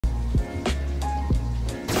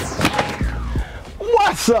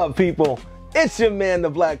What's up, people? It's your man,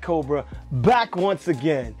 ThaBlackCobra, back once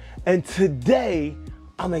again. And today,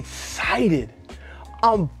 I'm excited.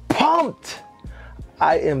 I'm pumped.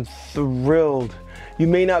 I am thrilled. You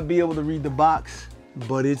may not be able to read the box,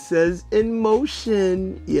 but it says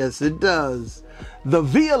InMotion. Yes, it does. The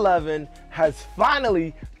V11 has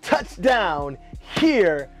finally touched down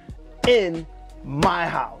here in my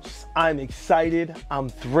house. I'm excited. I'm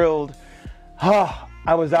thrilled.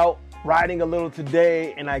 I was out riding a little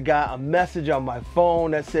today and I got a message on my phone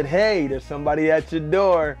that said, hey, there's somebody at your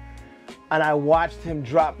door. And I watched him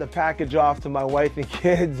drop the package off to my wife and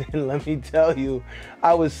kids, and let me tell you,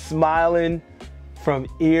 I was smiling from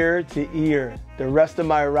ear to ear. The rest of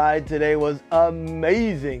my ride today was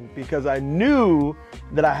amazing because I knew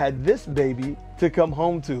that I had this baby to come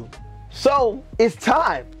home to. So it's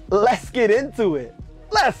time. Let's get into it.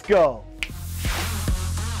 Let's go.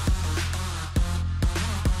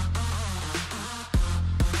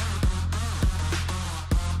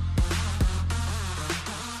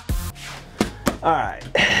 All right,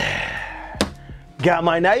 got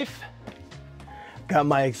my knife, got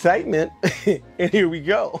my excitement, and here we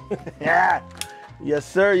go. Yeah.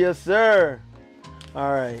 Yes, sir, yes, sir.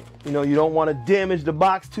 All right, you know, you don't want to damage the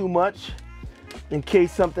box too much in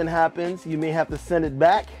case something happens. You may have to send it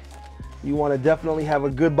back. You want to definitely have a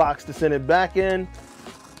good box to send it back in.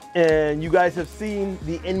 And you guys have seen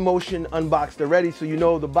the InMotion unboxed already, so you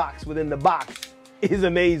know the box within the box is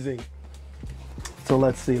amazing. So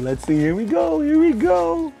let's see, here we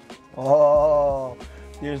go. Oh,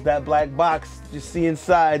 there's that black box. Just see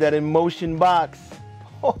inside that InMotion box.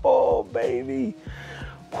 Oh, baby.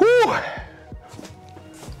 Whew.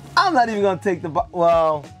 I'm not even gonna take the box.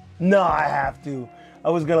 Well, no, I have to. I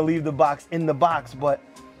was gonna leave the box in the box, but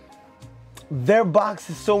their box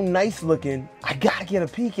is so nice looking, I gotta get a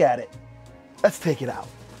peek at it. Let's take it out.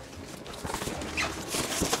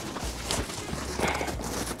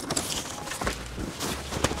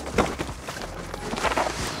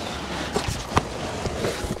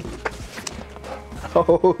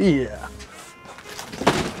 Oh yeah.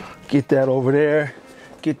 Get that over there.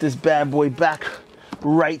 Get this bad boy back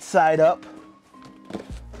right side up.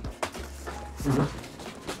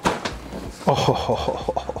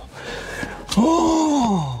 Oh,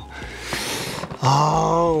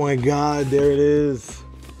 oh my God, there it is.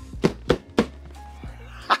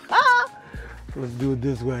 Let's do it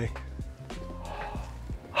this way.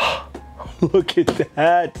 Look at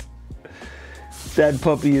that. That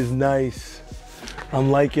puppy is nice. I'm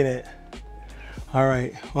liking it. All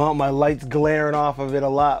right, well, my light's glaring off of it a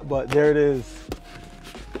lot, but there it is.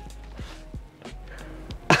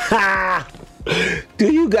 Do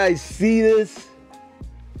you guys see this?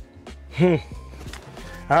 All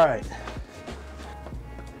right.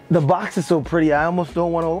 The box is so pretty, I almost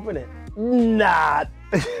don't want to open it. Not.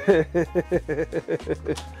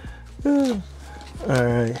 All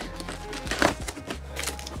right.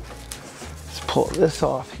 Let's pull this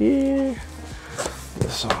off here.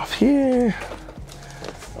 This off here.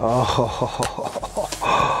 Oh,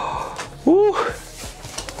 woo.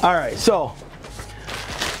 All right, so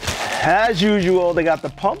as usual, they got the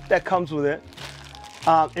pump that comes with it.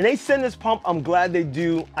 And they send this pump, I'm glad they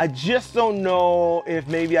do. I just don't know if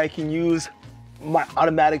maybe I can use my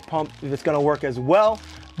automatic pump, if it's gonna work as well,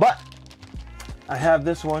 but I have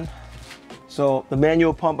this one. So the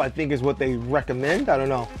manual pump, I think, is what they recommend. I don't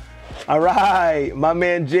know. All right, my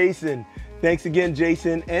man Jason. Thanks again,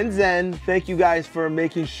 Jason and Zen. Thank you guys for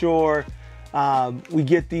making sure we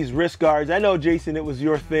get these wrist guards. I know, Jason, it was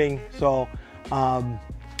your thing. So I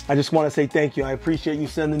just want to say thank you. I appreciate you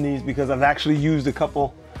sending these because I've actually used a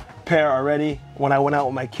couple pair already when I went out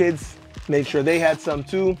with my kids. Made sure they had some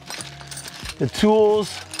too. The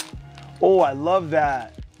tools. Oh, I love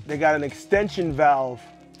that. They got an extension valve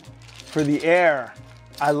for the air.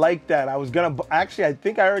 I like that. I was gonna, actually, I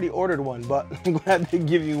think I already ordered one, but I'm glad they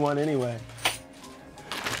give you one anyway.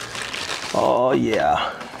 Oh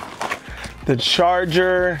yeah. The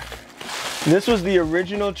charger. This was the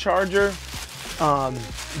original charger.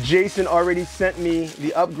 Jason already sent me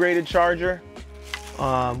the upgraded charger,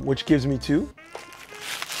 which gives me two,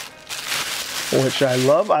 which I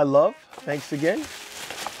love. Thanks again,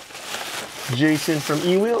 Jason from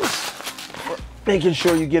eWheels, for making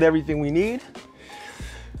sure you get everything we need.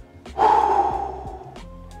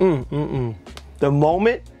 The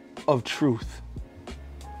moment of truth.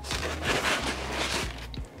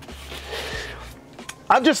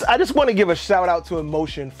 I just want to give a shout out to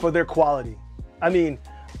InMotion for their quality. I mean,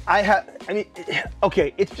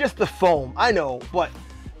 okay, it's just the foam, I know, but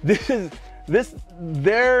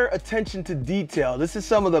their attention to detail. This is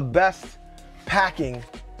some of the best packing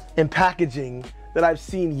and packaging that I've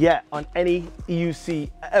seen yet on any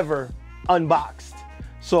EUC ever unboxed.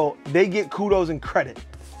 So they get kudos and credit.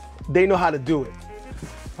 They know how to do it.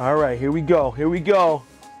 All right, here we go, here we go.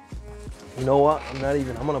 You know what, I'm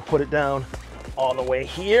gonna put it down all the way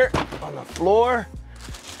here on the floor.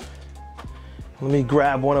 Let me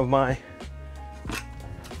grab one of my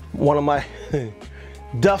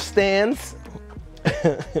duff stands.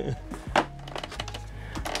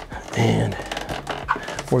 And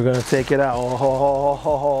we're gonna take it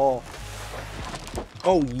out.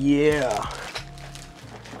 Oh yeah.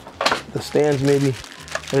 The stands maybe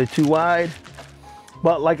are too wide.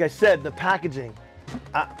 But like I said, the packaging,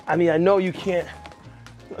 I mean, I know you can't,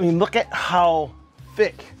 I mean, look at how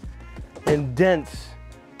thick and dense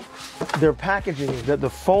their packaging is. That the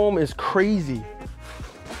foam is crazy.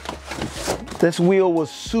 This wheel was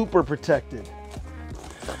super protected.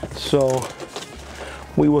 So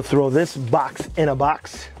we will throw this box in a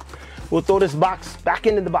box. We'll throw this box back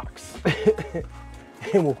into the box.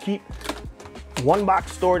 And we'll keep one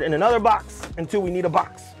box stored in another box until we need a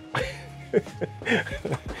box.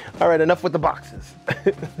 All right, enough with the boxes.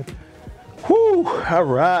 Whew, all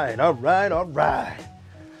right, all right, all right.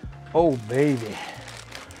 Oh, baby.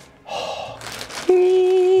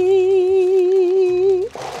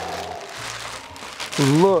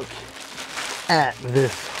 Look at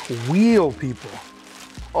this wheel, people.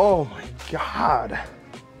 Oh my God.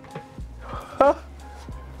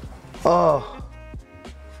 Oh.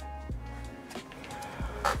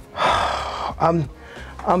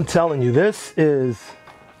 I'm telling you, this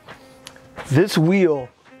wheel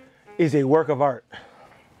is a work of art.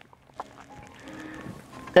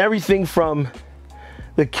 Everything from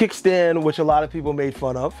the kickstand, which a lot of people made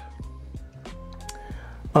fun of,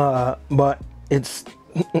 but it's,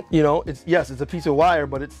 you know, yes, it's a piece of wire,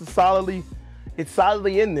 but it's solidly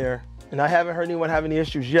in there, and I haven't heard anyone have any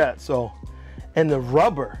issues yet. So, and the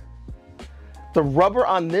rubber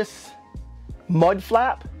on this mud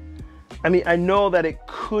flap, I mean, I know that it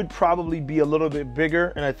could probably be a little bit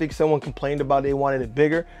bigger, and I think someone complained about they wanted it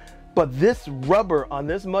bigger, but this rubber on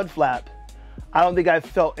this mud flap, I don't think I've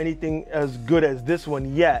felt anything as good as this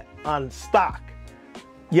one yet on stock.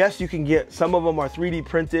 Yes, you can get, some of them are 3D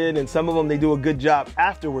printed, and some of them they do a good job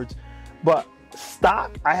afterwards, but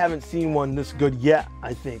stock, I haven't seen one this good yet,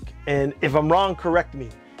 I think. And if I'm wrong, correct me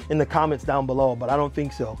in the comments down below, but I don't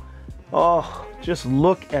think so. Oh, just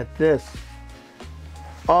look at this.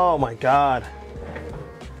 Oh my God.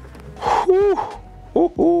 Whew.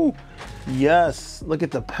 Woo-hoo. Yes, look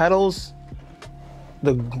at the pedals,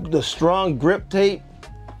 the strong grip tape.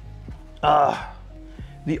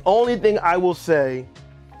 The only thing I will say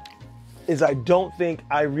is I don't think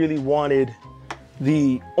I really wanted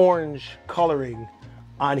the orange coloring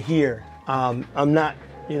on here. I'm not,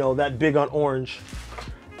 you know, that big on orange.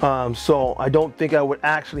 So I don't think I would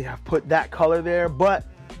actually have put that color there, but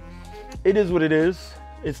it is what it is.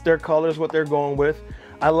 It's their colors, what they're going with.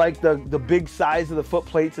 I like the big size of the foot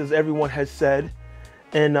plates, as everyone has said.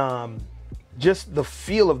 And just the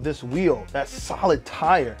feel of this wheel, that solid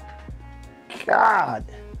tire. God.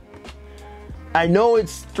 I know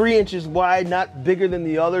it's 3 inches wide, not bigger than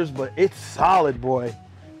the others, but it's solid, boy.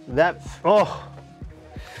 That's, oh.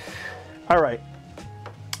 All right.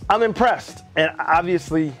 I'm impressed. And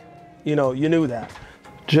obviously, you know, you knew that.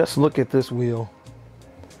 Just look at this wheel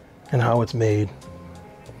and how it's made.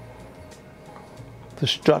 The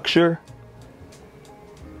structure,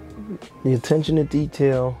 the attention to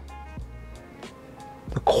detail,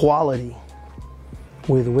 the quality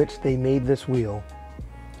with which they made this wheel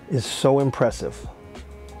is so impressive.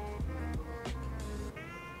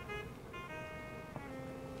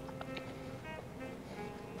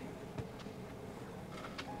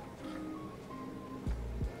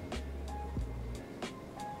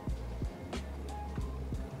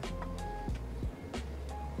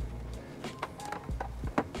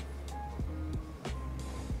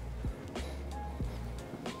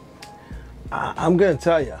 I'm gonna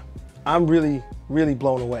tell you, I'm really, really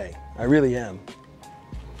blown away. I really am.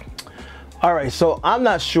 All right, so I'm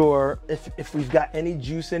not sure if we've got any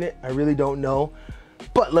juice in it. I really don't know,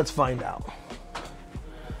 but let's find out.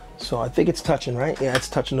 So I think it's touching, right? Yeah, it's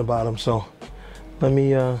touching the bottom. So let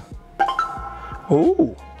me, ooh.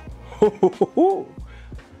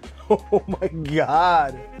 Oh my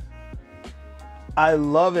God. I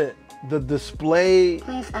love it. The display.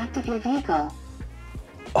 Please activate your vehicle.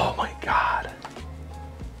 Oh my God.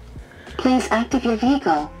 Please activate your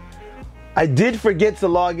vehicle. I did forget to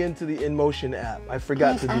log into the InMotion app. I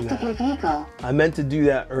forgot Please to do activate that. your vehicle. I meant to do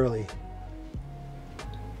that early.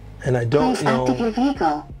 And I don't Please know. activate your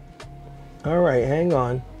vehicle. All right, hang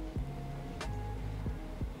on.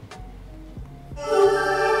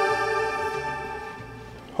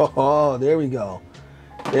 Oh, there we go.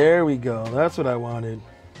 There we go. That's what I wanted.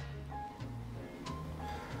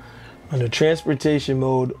 Under transportation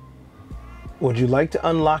mode, would you like to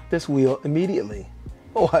unlock this wheel immediately?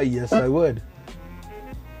 Oh, yes, I would.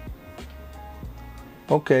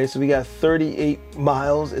 Okay, so we got 38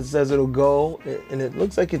 miles. It says it'll go, and it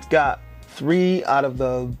looks like it's got 3 out of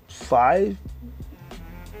the 5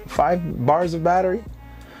 bars of battery.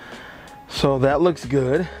 So that looks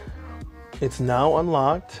good. It's now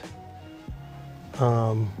unlocked.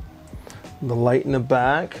 The light in the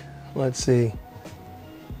back. Let's see.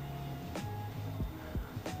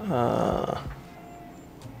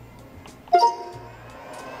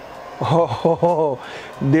 Oh,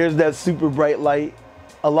 there's that super bright light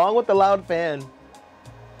along with the loud fan.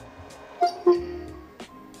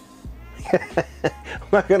 I'm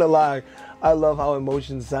not gonna lie, I love how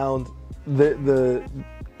InMotion sounds. They're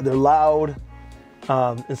loud,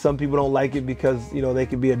 and some people don't like it because, you know, they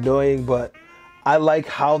can be annoying, but I like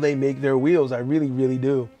how they make their wheels. I really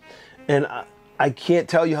do. And I can't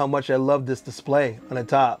tell you how much I love this display on the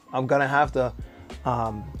top. I'm gonna have to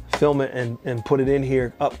film it and put it in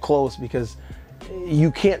here up close, because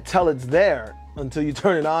you can't tell it's there until you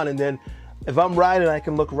turn it on. And then if I'm riding, I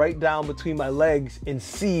can look right down between my legs and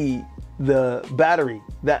see the battery.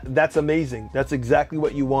 That's amazing. That's exactly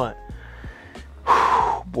what you want.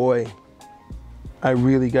 Whew, boy, I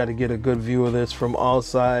really got to get a good view of this from all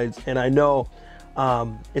sides. And I know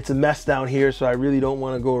it's a mess down here, so I really don't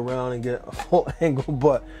want to go around and get a full angle,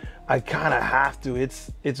 but I kind of have to.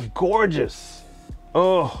 It's gorgeous.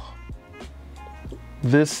 Oh,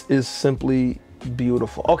 this is simply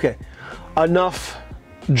beautiful. Okay, enough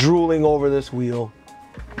drooling over this wheel.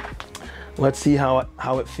 Let's see how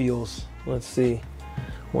it feels. Let's see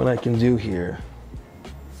what I can do here.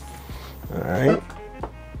 All right,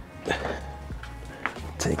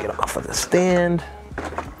 take it off of the stand.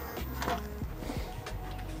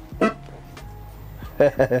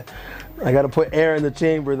 I got to put air in the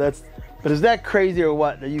chamber. But is that crazy or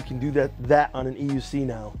what, that you can do that on an EUC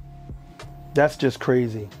now? That's just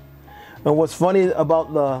crazy. And what's funny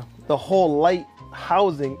about the whole light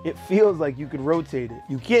housing, it feels like you could rotate it.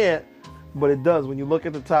 You can't, but it does. When you look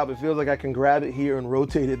at the top, it feels like I can grab it here and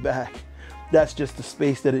rotate it back. That's just the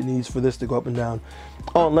space that it needs for this to go up and down.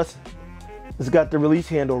 Oh, unless it's got the release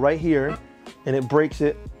handle right here, and it breaks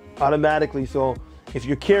it automatically. So if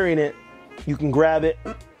you're carrying it, you can grab it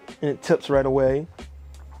and it tips right away.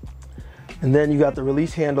 And then you got the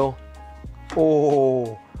release handle.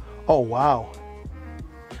 Oh wow.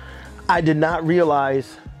 I didn't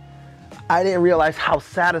realize how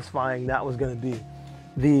satisfying that was gonna be.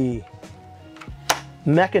 The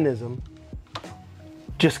mechanism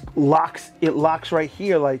just locks right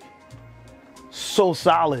here, like so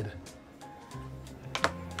solid.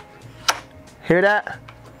 Hear that?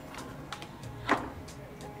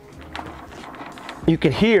 You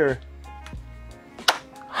can hear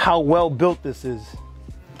how well built this is.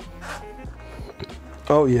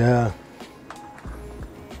 Oh yeah.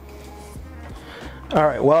 All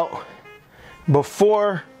right, well,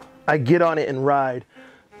 before I get on it and ride,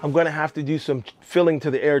 I'm gonna have to do some filling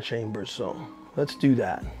to the air chamber, so let's do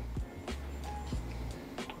that.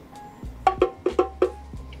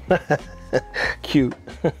 Cute.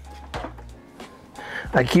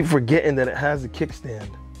 I keep forgetting that it has a kickstand.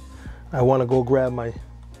 I want to go grab my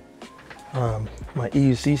my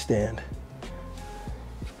EUC stand,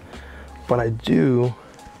 but I do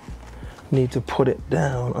need to put it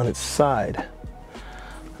down on its side.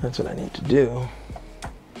 That's what I need to do.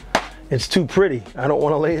 It's too pretty. I don't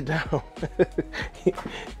want to lay it down,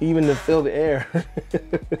 even to fill the air.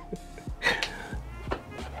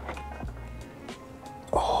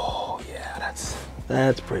 Oh yeah,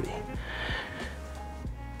 that's pretty.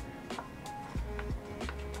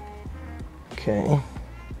 Okay.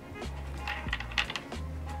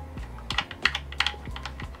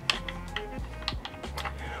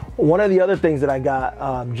 One of the other things that I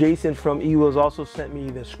got, Jason from E-Wheels also sent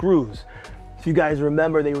me the screws. If you guys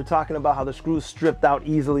remember, they were talking about how the screws stripped out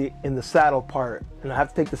easily in the saddle part, and I have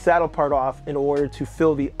to take the saddle part off in order to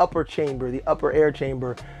fill the upper chamber, the upper air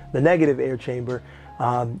chamber, the negative air chamber.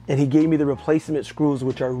 And he gave me the replacement screws,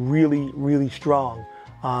 which are really strong.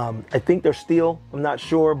 I think they're steel, I'm not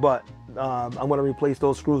sure, but I'm going to replace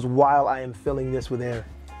those screws while I am filling this with air.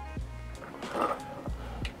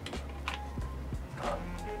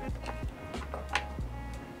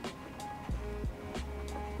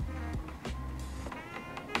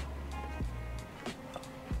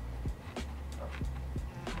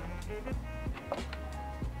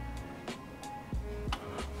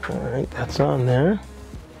 All right, that's on there.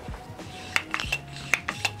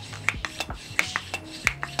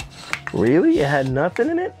 Really? It had nothing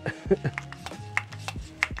in it?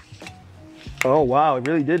 Oh wow, it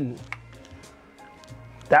really didn't.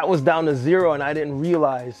 That was down to 0 and I didn't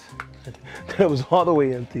realize that it was all the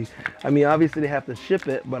way empty. I mean, obviously they have to ship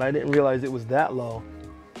it, but I didn't realize it was that low.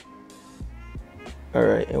 All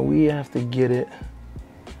right, and we have to get it,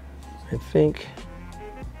 I think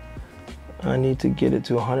I need to get it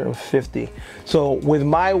to 150. So with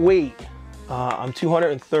my weight, I'm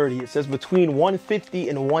 230. It says between 150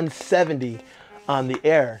 and 170 on the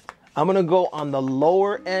air. I'm gonna go on the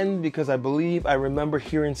lower end because I believe I remember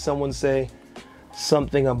hearing someone say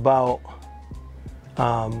something about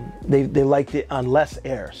they liked it on less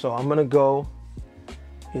air. So I'm gonna go,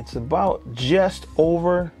 it's about just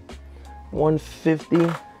over 150.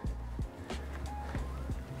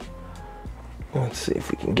 Let's see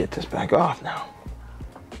if we can get this back off now.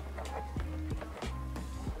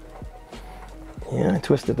 Yeah, I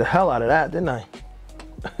twisted the hell out of that, didn't I?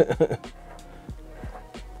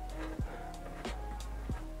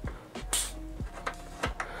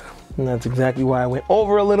 And that's exactly why I went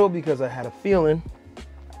over a little, because I had a feeling.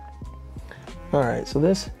 All right, so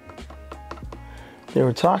this, they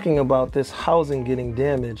were talking about this housing getting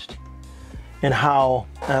damaged and how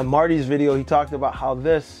Marty's video, he talked about how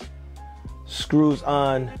this screws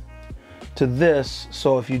on to this,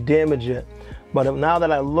 so if you damage it, but now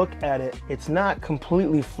that I look at it, it's not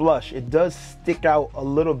completely flush. It does stick out a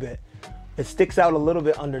little bit. It sticks out a little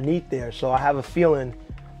bit underneath there, so I have a feeling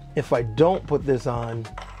if I don't put this on,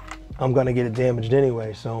 I'm gonna get it damaged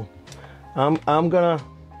anyway. So I'm gonna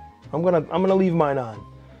leave mine on.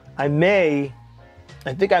 I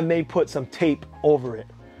think I may put some tape over it,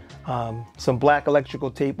 some black electrical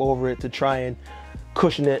tape over it to try and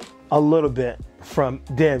cushion it a little bit from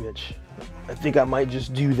damage. I think I might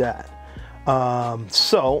just do that.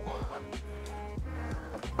 So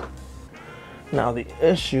now the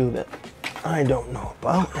issue that I don't know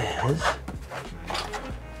about is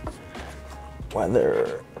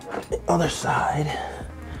whether the other side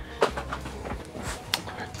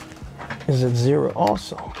is at 0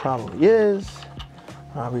 also. Probably is.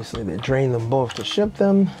 Obviously they drain them both to ship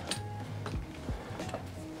them.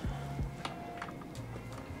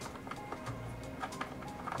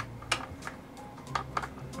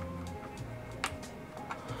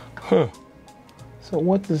 So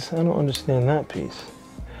what does, I don't understand that piece.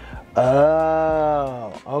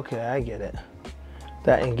 Oh, okay, I get it.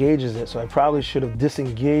 That engages it, so I probably should have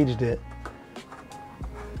disengaged it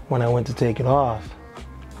when I went to take it off.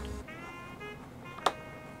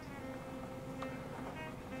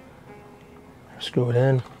 Screw it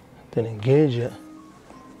in, then engage it.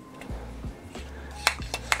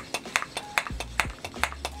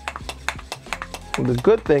 Well, the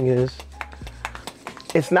good thing is,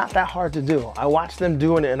 it's not that hard to do. I watched them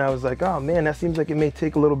doing it and I was like, oh man, that seems like it may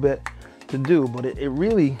take a little bit to do, but it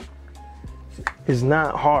really is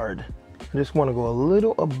not hard. I just want to go a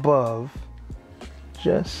little above,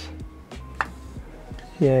 just,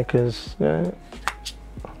 yeah, because,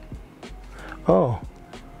 oh,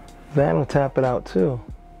 that'll tap it out too.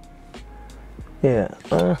 Yeah,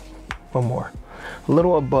 one more. A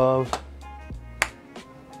little above,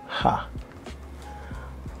 ha.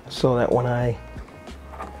 So that when I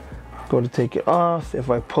go to take it off, if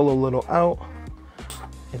I pull a little out,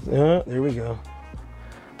 there we go,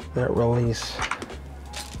 that release.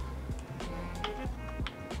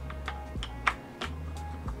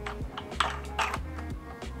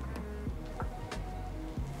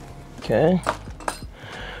 Okay,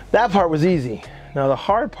 that part was easy. Now the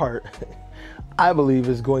hard part, I believe,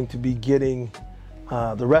 is going to be getting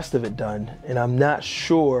the rest of it done, and I'm not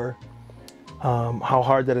sure how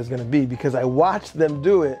hard that is going to be because I watched them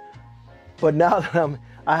do it. But now that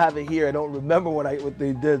I have it here, I don't remember what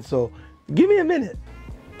they did. So give me a minute.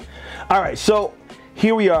 All right, so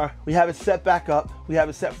here we are. We have it set back up. We have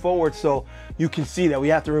it set forward, so you can see that we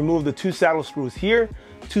have to remove the 2 saddle screws here,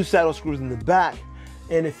 2 saddle screws in the back.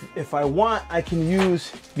 And if I want, I can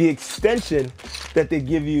use the extension that they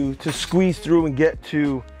give you to squeeze through and get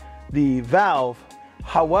to the valve.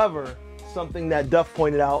 However, something that Duff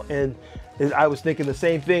pointed out, and I was thinking the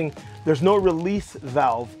same thing, there's no release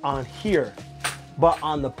valve on here, but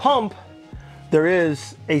on the pump, there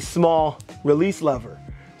is a small release lever.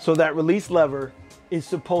 So that release lever is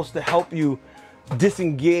supposed to help you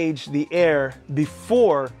disengage the air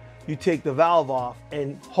before you take the valve off,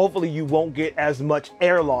 and hopefully you won't get as much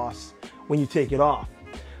air loss when you take it off.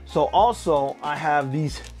 So also I have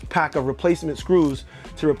these pack of replacement screws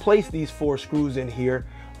to replace these 4 screws in here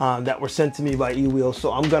that were sent to me by eWheel.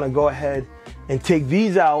 So I'm gonna go ahead and take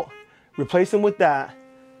these out, replace them with that,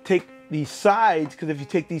 take these sides, because if you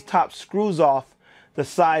take these top screws off, the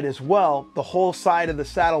side as well, the whole side of the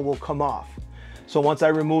saddle will come off. So once I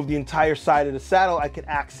remove the entire side of the saddle, I can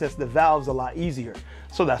access the valves a lot easier.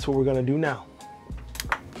 So that's what we're gonna do now.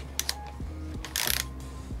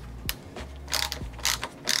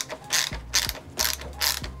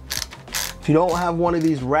 If you don't have one of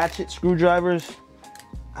these ratchet screwdrivers,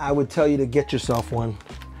 I would tell you to get yourself one.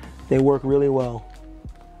 They work really well.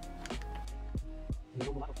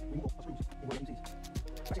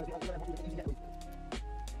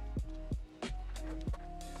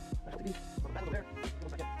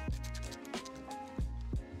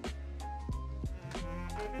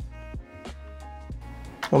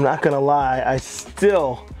 I'm not gonna lie, I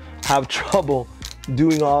still have trouble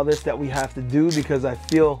doing all this that we have to do because I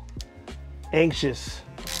feel anxious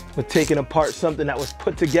with taking apart something that was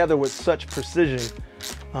put together with such precision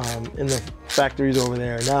in the factories over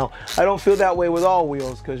there. Now, I don't feel that way with all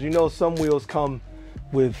wheels because you know some wheels come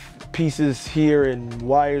with pieces here and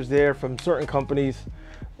wires there from certain companies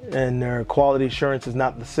and their quality assurance is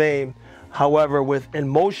not the same. However, with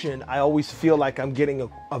InMotion, I always feel like I'm getting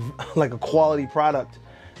like a quality product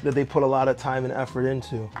that they put a lot of time and effort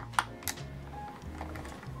into.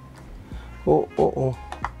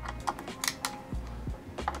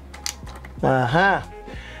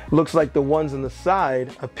 Looks like the ones on the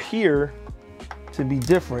side appear to be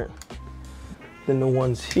different than the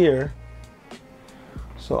ones here.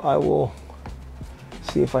 So I will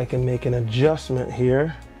see if I can make an adjustment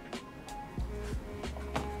here.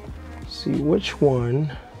 See which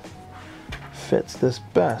one fits this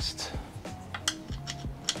best.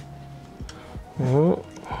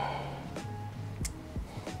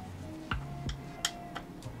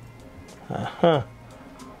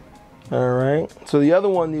 All right, so the other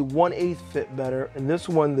one, the 1/8 fit better, and this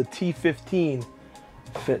one, the T15,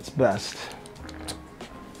 fits best.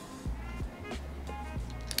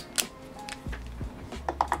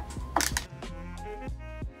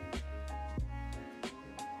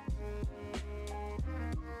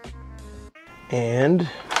 And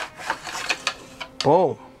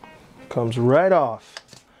boom, comes right off.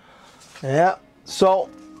 Yeah, so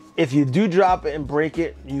if you do drop it and break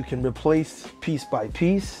it, you can replace piece by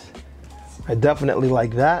piece. I definitely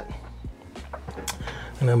like that.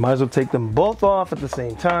 And I might as well take them both off at the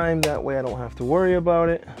same time. That way I don't have to worry about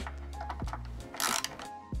it.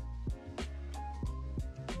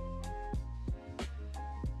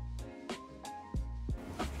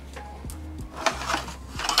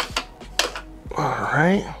 All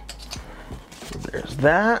right, so there's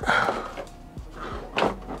that.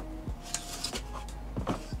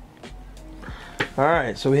 All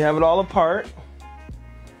right, so we have it all apart.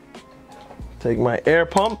 Take my air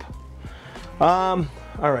pump. All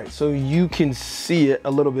right, so you can see it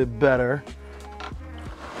a little bit better.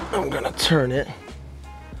 I'm gonna turn it.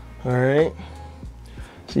 All right,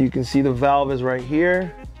 so you can see the valve is right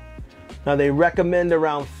here. Now they recommend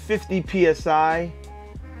around 50 PSI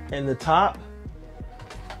in the top.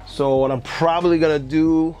 So what I'm probably gonna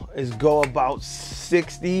do is go about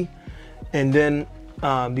 60, and then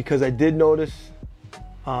because I did notice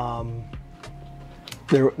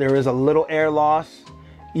there is a little air loss,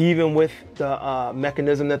 even with the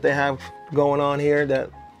mechanism that they have going on here that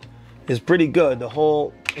is pretty good. The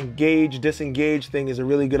whole engage, disengage thing is a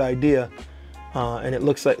really good idea, and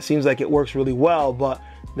it seems like it works really well, but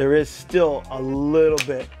there is still a little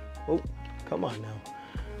bit, oh, come on now.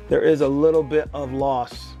 There is a little bit of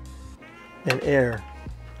loss in air.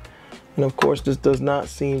 And of course, this does not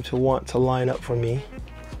seem to want to line up for me.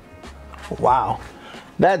 Wow,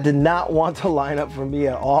 that did not want to line up for me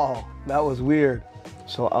at all. That was weird.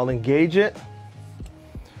 So I'll engage it.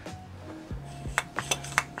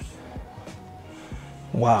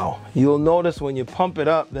 Wow, you'll notice when you pump it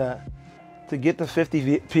up that to get to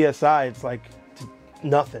 50 PSI, it's like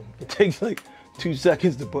nothing. It takes like 2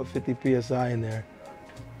 seconds to put 50 PSI in there.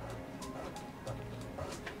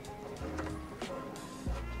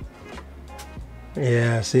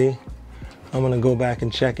 Yeah, see? I'm gonna go back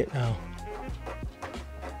and check it now.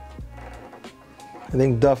 I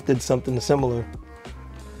think Duff did something similar.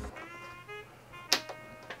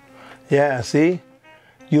 Yeah, see?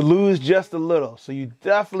 You lose just a little. So you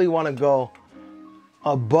definitely wanna go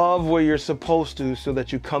above where you're supposed to so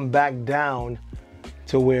that you come back down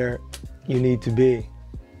to where you need to be.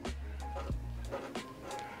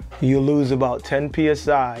 You lose about 10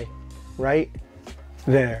 PSI right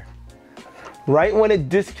there. Right when it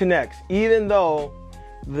disconnects, even though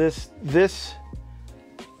this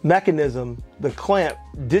mechanism, the clamp,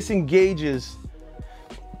 disengages,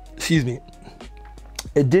 excuse me,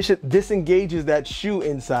 it disengages that shoe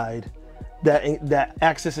inside that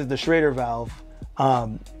accesses the Schrader valve.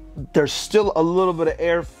 there's still a little bit of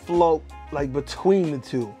air flow like between the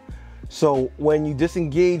two. So when you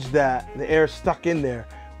disengage that, the air stuck in there.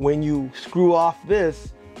 When you screw off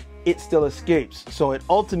this, it still escapes. So it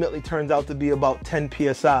ultimately turns out to be about 10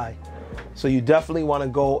 PSI. So you definitely want to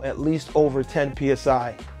go at least over 10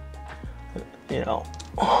 PSI. You know.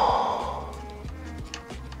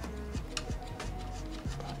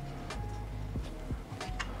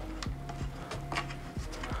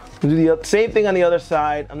 Do the same thing on the other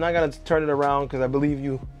side. I'm not gonna turn it around because I believe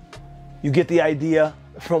you get the idea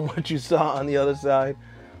from what you saw on the other side.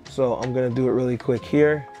 So I'm gonna do it really quick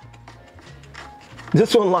here.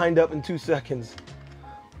 This one lined up in 2 seconds.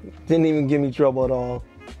 Didn't even give me trouble at all.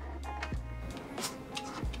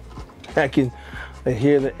 I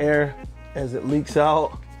hear the air as it leaks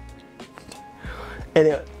out.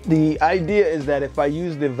 And the idea is that if I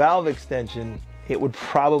use the valve extension, it would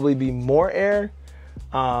probably be more air,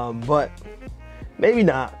 but maybe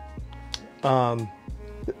not.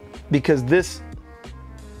 Because this,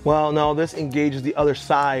 well, no, this engages the other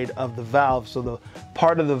side of the valve. So the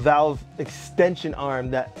part of the valve extension arm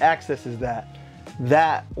that accesses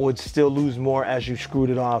that would still lose more as you screwed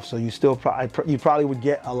it off. So you still you probably would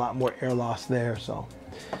get a lot more air loss there. So,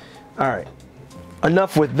 all right,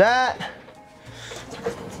 enough with that.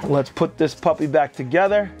 Let's put this puppy back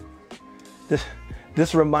together.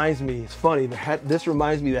 This reminds me, it's funny, this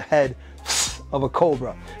reminds me of the head of a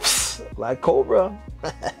cobra. Like Cobra.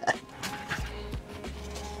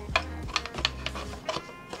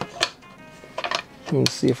 Let me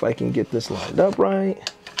see if I can get this lined up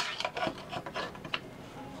right.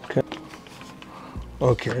 Okay.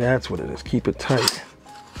 Okay, that's what it is. Keep it tight.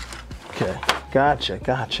 Okay,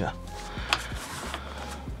 gotcha.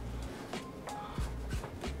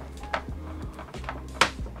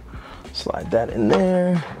 Slide that in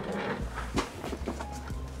there.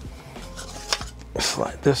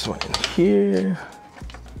 Slide this one in here.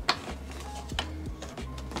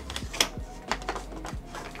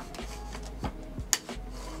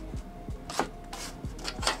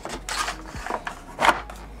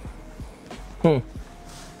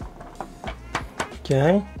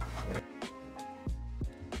 Okay.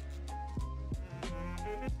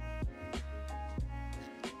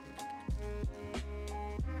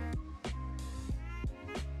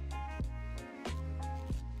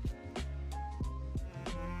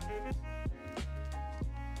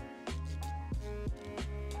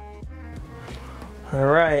 All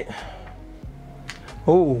right.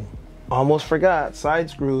 Oh, almost forgot side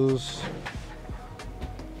screws.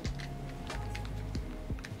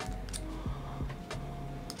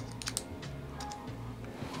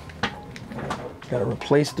 Got to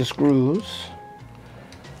replace the screws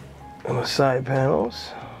on the side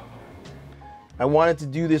panels. I wanted to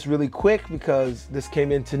do this really quick because this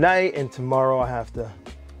came in tonight and tomorrow I have to,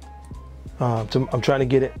 I'm trying to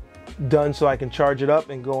get it done so I can charge it up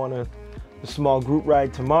and go on a small group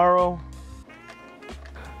ride tomorrow.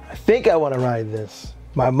 I think I want to ride this.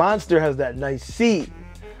 My Monster has that nice seat.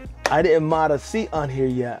 I didn't mod a seat on here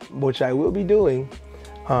yet, which I will be doing.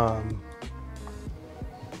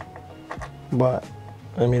 But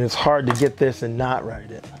I mean, it's hard to get this and not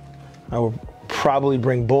ride it. I will probably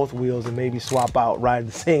bring both wheels and maybe swap out, ride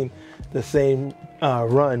the same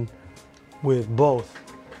run with both.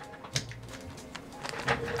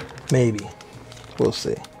 Maybe, we'll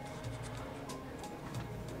see.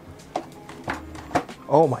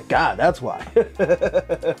 Oh my God, that's why.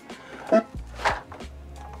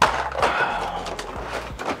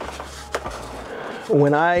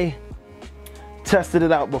 When I tested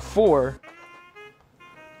it out before,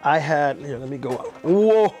 I had, here, let me go up.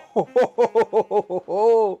 Whoa,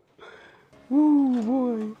 ooh,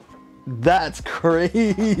 boy. That's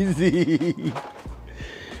crazy.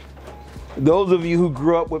 Those of you who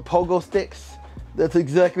grew up with pogo sticks, that's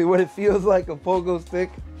exactly what it feels like, a pogo stick.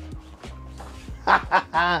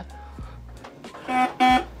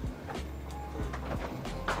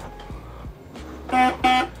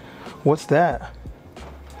 What's that?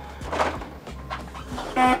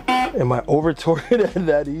 Am I over torqued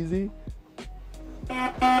that easy?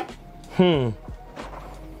 I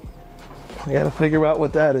gotta figure out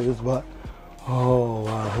what that is, but oh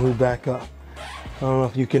wow, let me back up. I don't know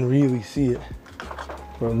if you can really see it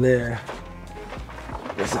from there.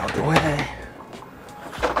 Get this out the way.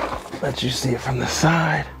 Let you see it from the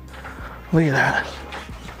side. Look at that.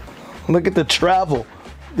 Look at the travel.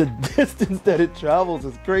 The distance that it travels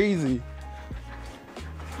is crazy.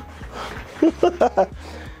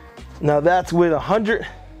 Now that's with 100.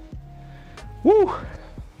 Woo!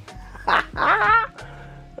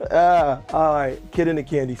 All right, kid in a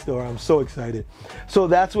candy store. I'm so excited. So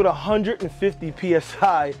that's with 150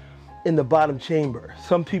 PSI in the bottom chamber.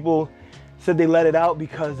 Some people said they let it out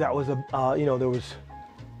because that was a, you know, if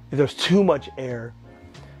there's too much air,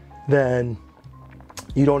 then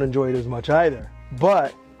you don't enjoy it as much either.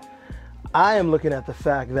 But I am looking at the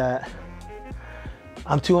fact that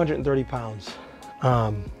I'm 230 pounds.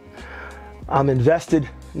 I'm invested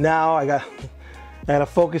now. I gotta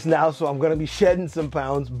focus now, so I'm gonna be shedding some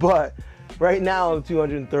pounds, but right now I'm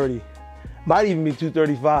 230. Might even be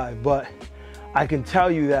 235, but I can tell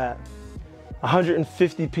you that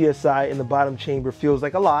 150 PSI in the bottom chamber feels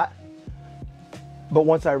like a lot, but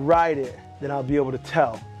once I ride it, then I'll be able to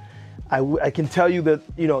tell. I can tell you that,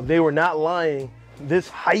 you know, they were not lying. This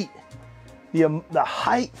height, the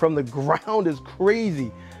height from the ground is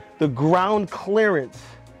crazy. The ground clearance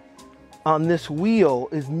on this wheel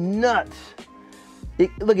is nuts.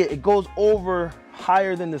 Look at it, goes over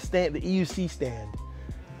higher than the stand, the EUC stand,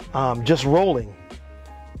 just rolling.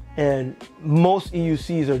 And most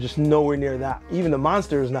EUCs are just nowhere near that. Even the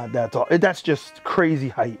Monster is not that tall. That's just crazy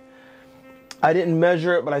height. I didn't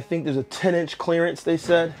measure it, but I think there's a 10-inch clearance, they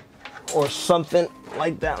said, or something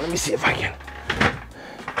like that. Let me see if I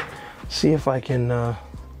can,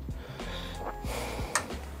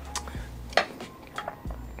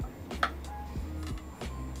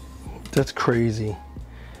 that's crazy.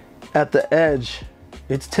 At the edge,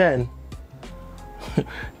 it's 10.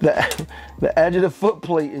 The edge of the foot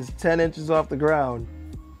plate is 10 inches off the ground.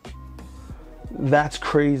 That's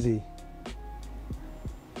crazy.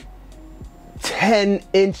 10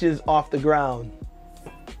 inches off the ground.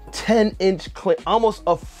 10-inch almost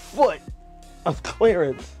a foot of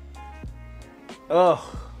clearance. Ugh.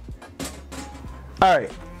 All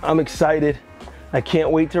right, I'm excited. I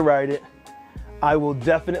can't wait to ride it. I will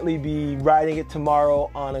definitely be riding it tomorrow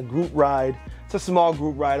on a group ride. It's a small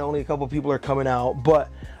group ride, only a couple people are coming out, but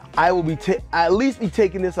I will be at least be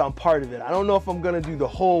taking this on part of it. I don't know if I'm gonna do the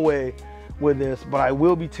whole way with this, but I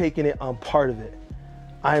will be taking it on part of it.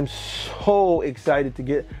 I am so excited to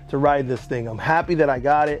get to ride this thing. I'm happy that I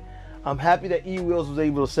got it. I'm happy that eWheels was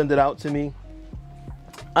able to send it out to me.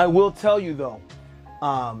 I will tell you though,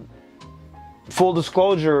 full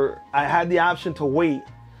disclosure, I had the option to wait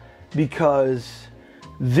because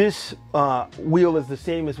this wheel is the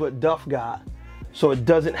same as what Duff got, so it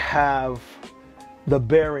doesn't have the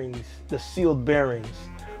bearings, the sealed bearings.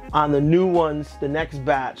 On the new ones, the next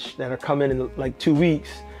batch that are coming in like 2 weeks,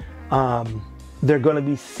 they're gonna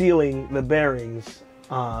be sealing the bearings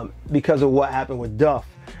because of what happened with Duff.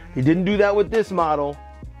 He didn't do that with this model,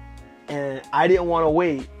 and I didn't want to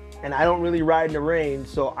wait, and I don't really ride in the rain,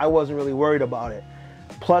 so I wasn't really worried about it.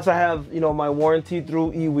 Plus I have, you know, my warranty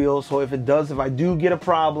through eWheels, so if I do get a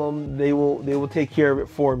problem, they will take care of it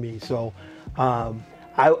for me. So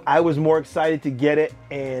I was more excited to get it,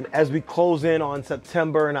 and as we close in on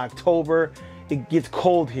September and October, it gets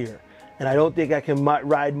cold here, and I don't think I can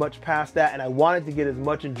ride much past that, and I wanted to get as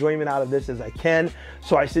much enjoyment out of this as I can.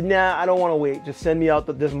 So I said, nah, I don't want to wait, just send me out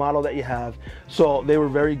this model that you have. So they were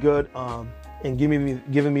very good in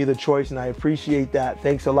giving me the choice, and I appreciate that.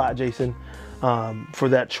 Thanks a lot, Jason, for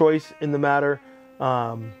that choice in the matter.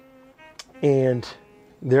 And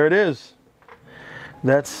there it is.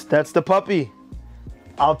 That's the puppy.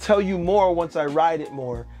 I'll tell you more once I ride it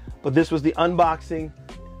more, but this was the unboxing,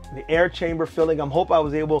 the air chamber filling. I hope I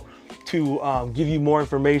was able to give you more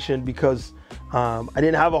information because I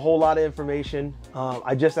didn't have a whole lot of information.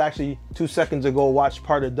 I just actually 2 seconds ago watched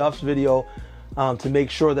part of Duff's video to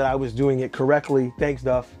make sure that I was doing it correctly. Thanks,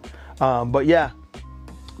 Duff. But yeah,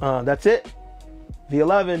 that's it.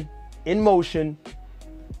 V11 in motion,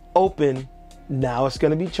 open. Now it's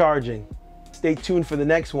gonna be charging. Stay tuned for the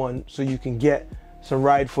next one so you can get some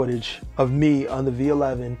ride footage of me on the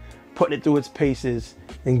V11, putting it through its paces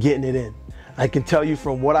and getting it in. I can tell you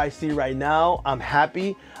from what I see right now, I'm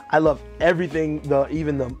happy. I love everything,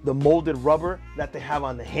 even the molded rubber that they have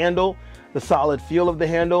on the handle, the solid feel of the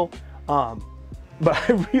handle. But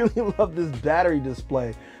I really love this battery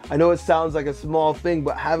display. I know it sounds like a small thing,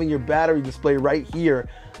 but having your battery display right here,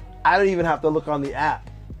 I don't even have to look on the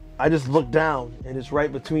app. I just look down and it's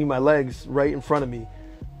right between my legs, right in front of me.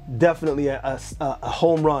 Definitely a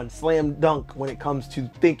home run, slam dunk when it comes to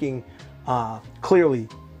thinking clearly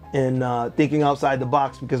and thinking outside the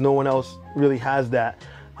box, because no one else really has that.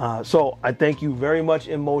 So I thank you very much,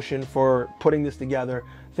 InMotion, for putting this together.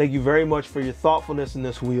 Thank you very much for your thoughtfulness in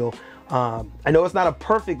this wheel. I know it's not a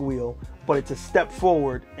perfect wheel, but it's a step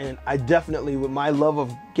forward, and I definitely, with my love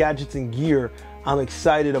of gadgets and gear, I'm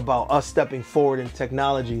excited about us stepping forward in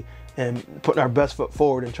technology and putting our best foot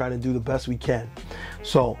forward and trying to do the best we can.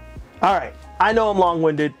 So, all right, I know I'm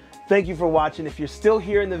long-winded. Thank you for watching. If you're still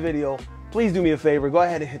here in the video, please do me a favor. Go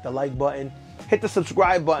ahead and hit the like button. Hit the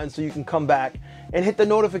subscribe button so you can come back. And hit the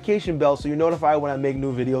notification bell so you're notified when I make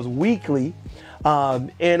new videos weekly.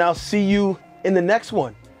 And I'll see you in the next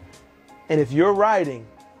one. And if you're riding,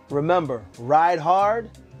 remember, ride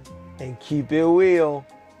hard and keep it real.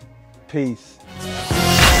 Peace.